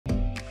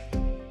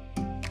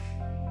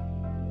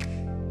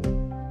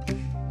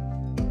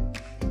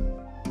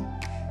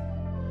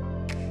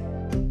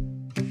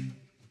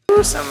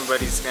Ooh,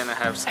 somebody's gonna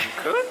have some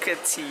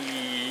cookity.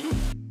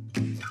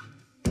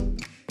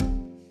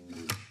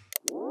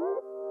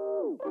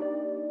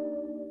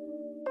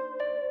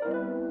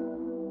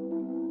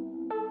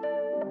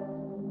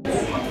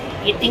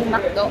 Eating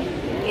McDo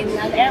in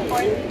an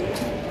airport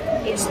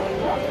is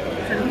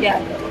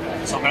Santiago.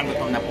 Sobrang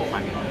gutom na po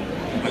kami.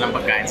 Walang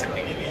pagkain sa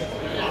tingin.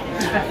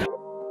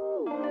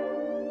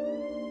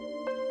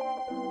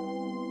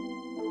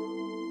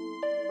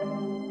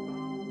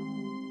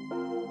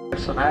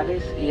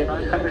 Personales y no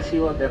dejar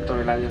residuos dentro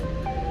del avión.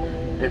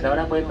 Desde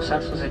ahora pueden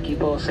usar sus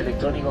equipos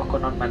electrónicos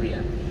con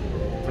normalidad.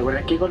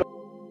 Recuerden que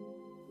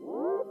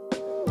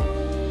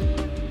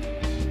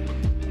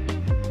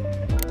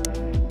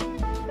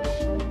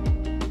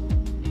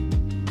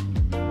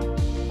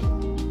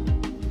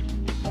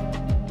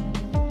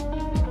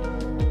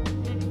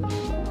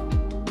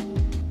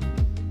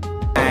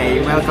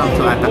Welcome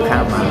to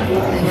Atacama.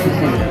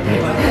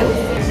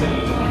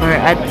 We're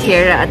at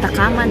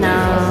Atacama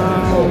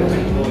now.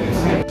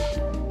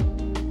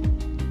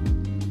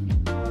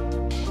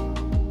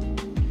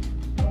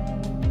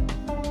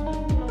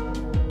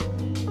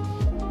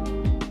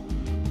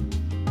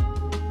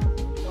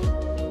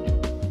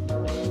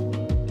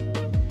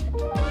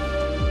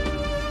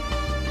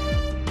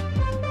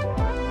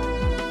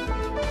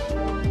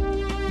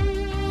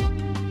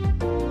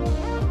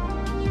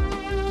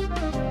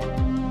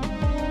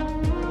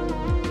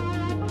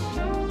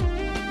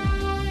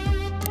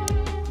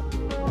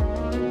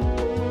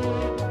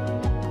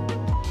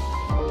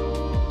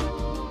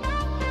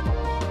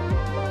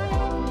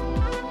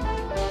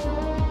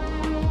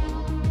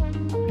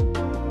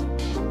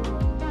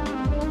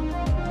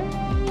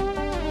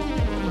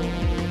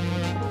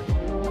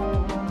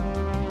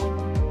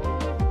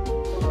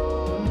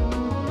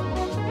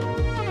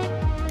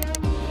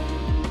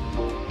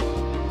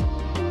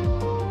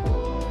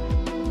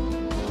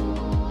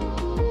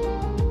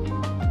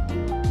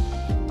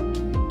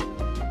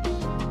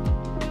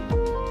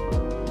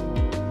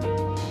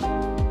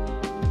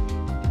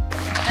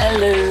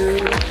 Hello.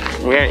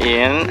 We're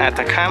in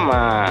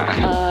Atacama.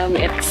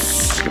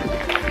 It's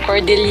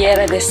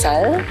Cordillera de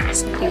Sal.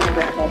 Something like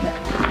that.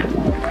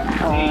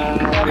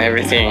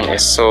 Everything is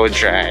so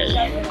dry.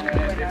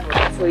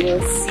 So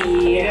you'll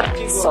see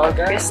salt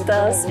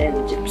crystals and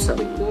gypsum.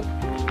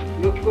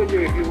 look for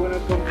you if you want to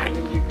come.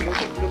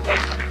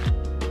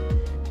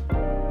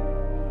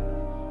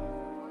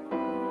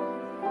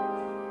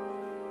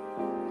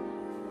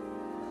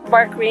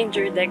 Park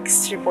Ranger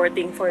Dex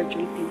reporting for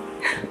duty.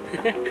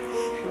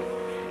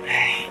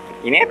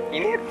 Init?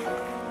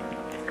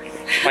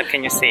 What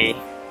can you say?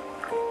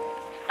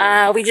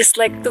 We just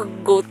like to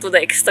go to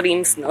the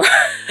extremes, no?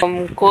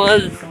 From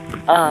cold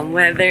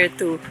weather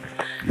to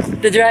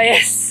the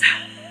driest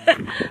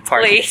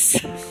place.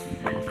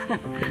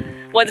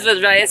 What is the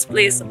driest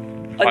place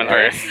on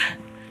Earth?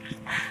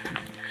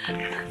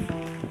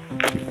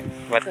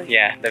 But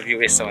yeah, the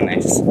view is so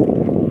nice.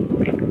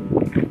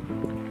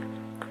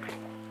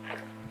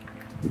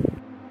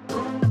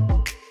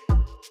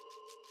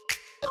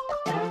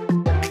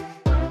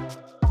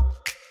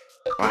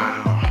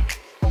 Wow.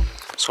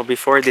 So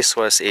before this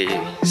was a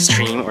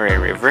stream or a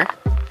river,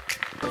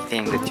 the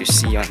thing that you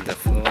see on the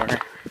floor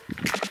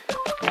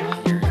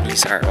here,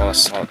 these are all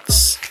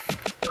salts.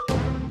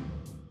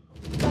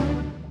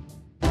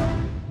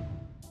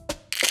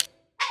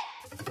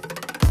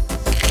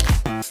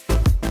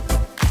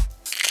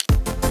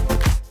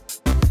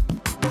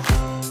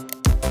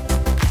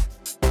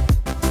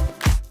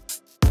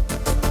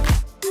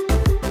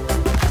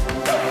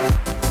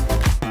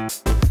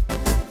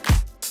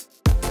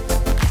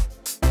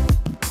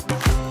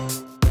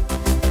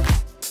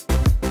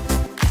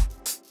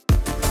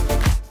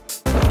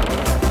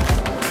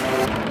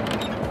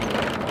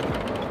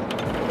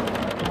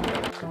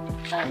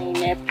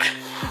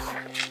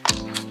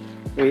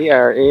 We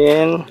are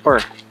in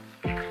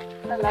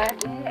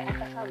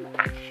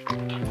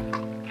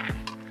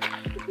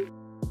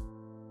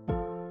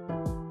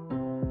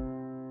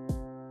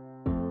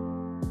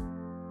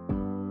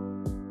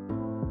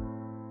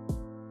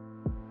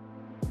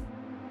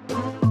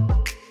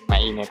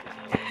mainit.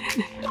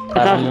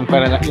 Parang yung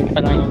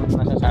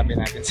masasabi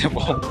natin sa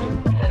buong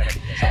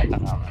sa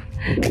Atacama.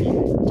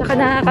 Tsaka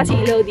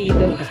nakakasilaw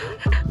dito.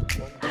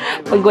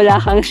 Pag wala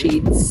kang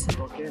shades,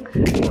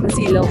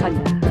 masilaw ka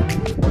na.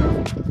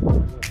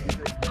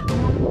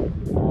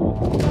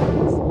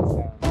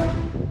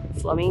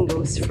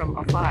 Flamingos from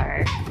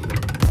afar.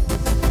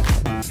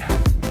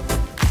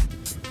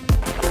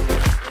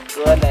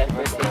 Toda la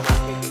especies más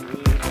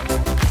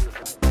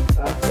pequeñitas.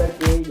 Hasta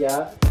que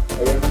ya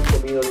hayamos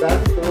comido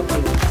tanto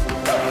que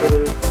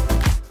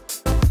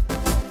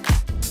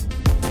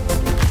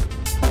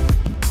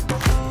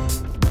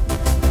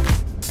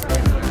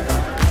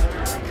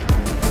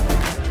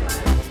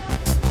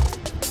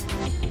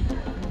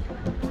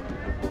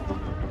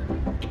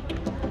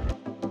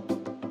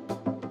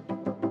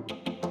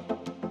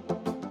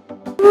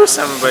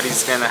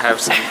somebody's gonna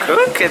have some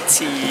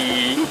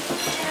cookity.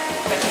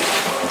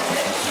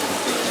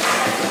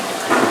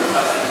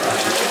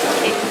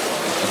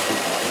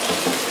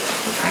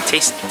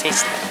 Taste,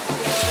 taste.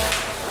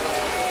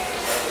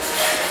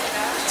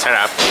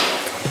 Sarap.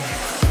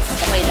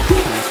 Okay lang.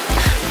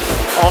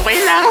 Okay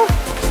lang.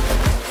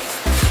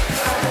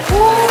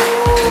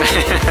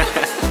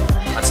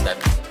 What's that?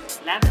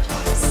 Lamb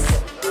chops.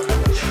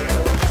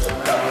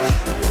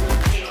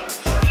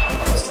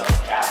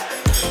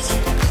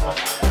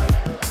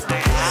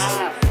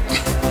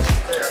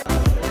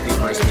 Three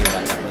course meal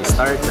at the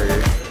starter,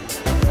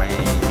 my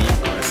main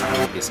course ang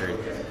dessert.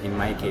 In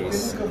my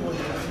case,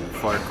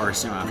 4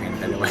 course yung akin,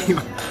 dalawa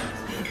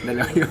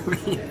yung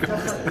main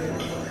course.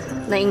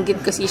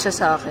 Nainggit kasi siya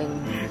sa akin.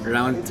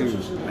 Round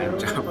 2, lamb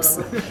chops.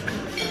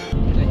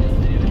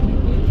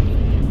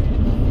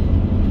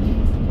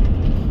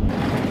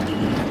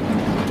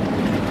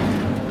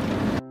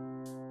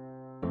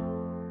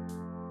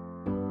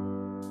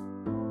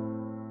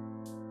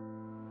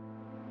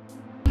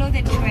 Follow the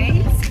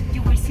trails,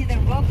 you will see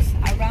the rocks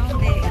around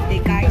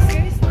the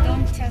geysers.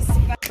 Don't just...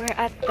 We're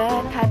at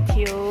the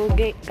Tatio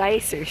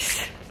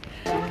Geysers.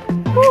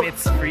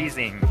 It's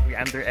freezing. We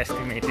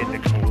underestimated the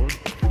cold.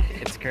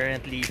 It's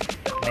currently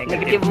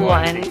Negative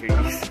 1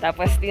 degrees.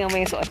 Tapos tingnan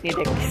mo yung suot ni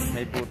Dex.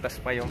 May butas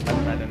pa yung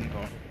pantalon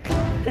ko.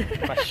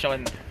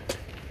 Passion.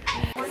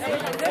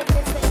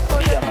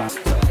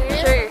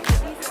 Sure.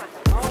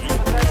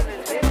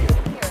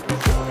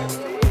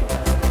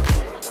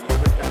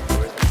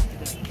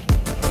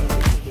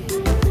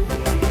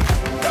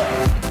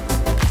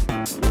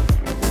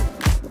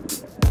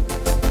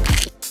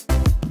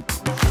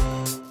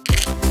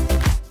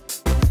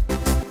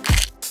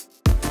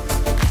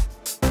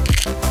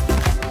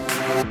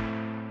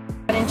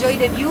 Enjoy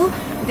the view.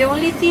 The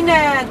only thing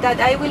that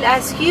I will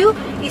ask you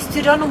is to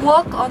don't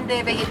walk on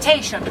the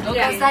vegetation.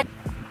 Because that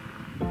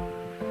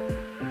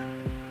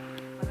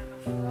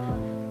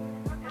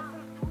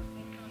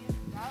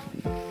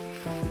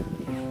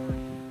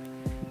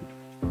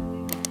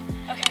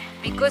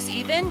because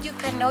even you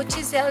can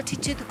notice the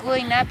altitude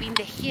going up in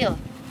the hill.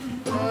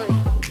 So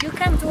you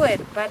can do it,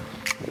 but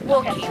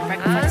walking.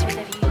 Breakfast with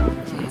a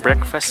view.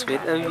 Breakfast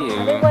with a view.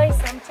 Otherwise,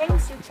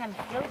 sometimes you can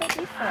feel the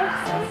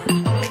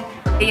difference.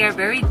 They are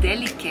very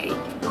delicate.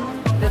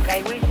 Look,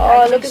 I will.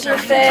 Oh, look at your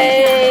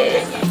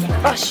face.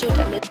 Oh, shoot.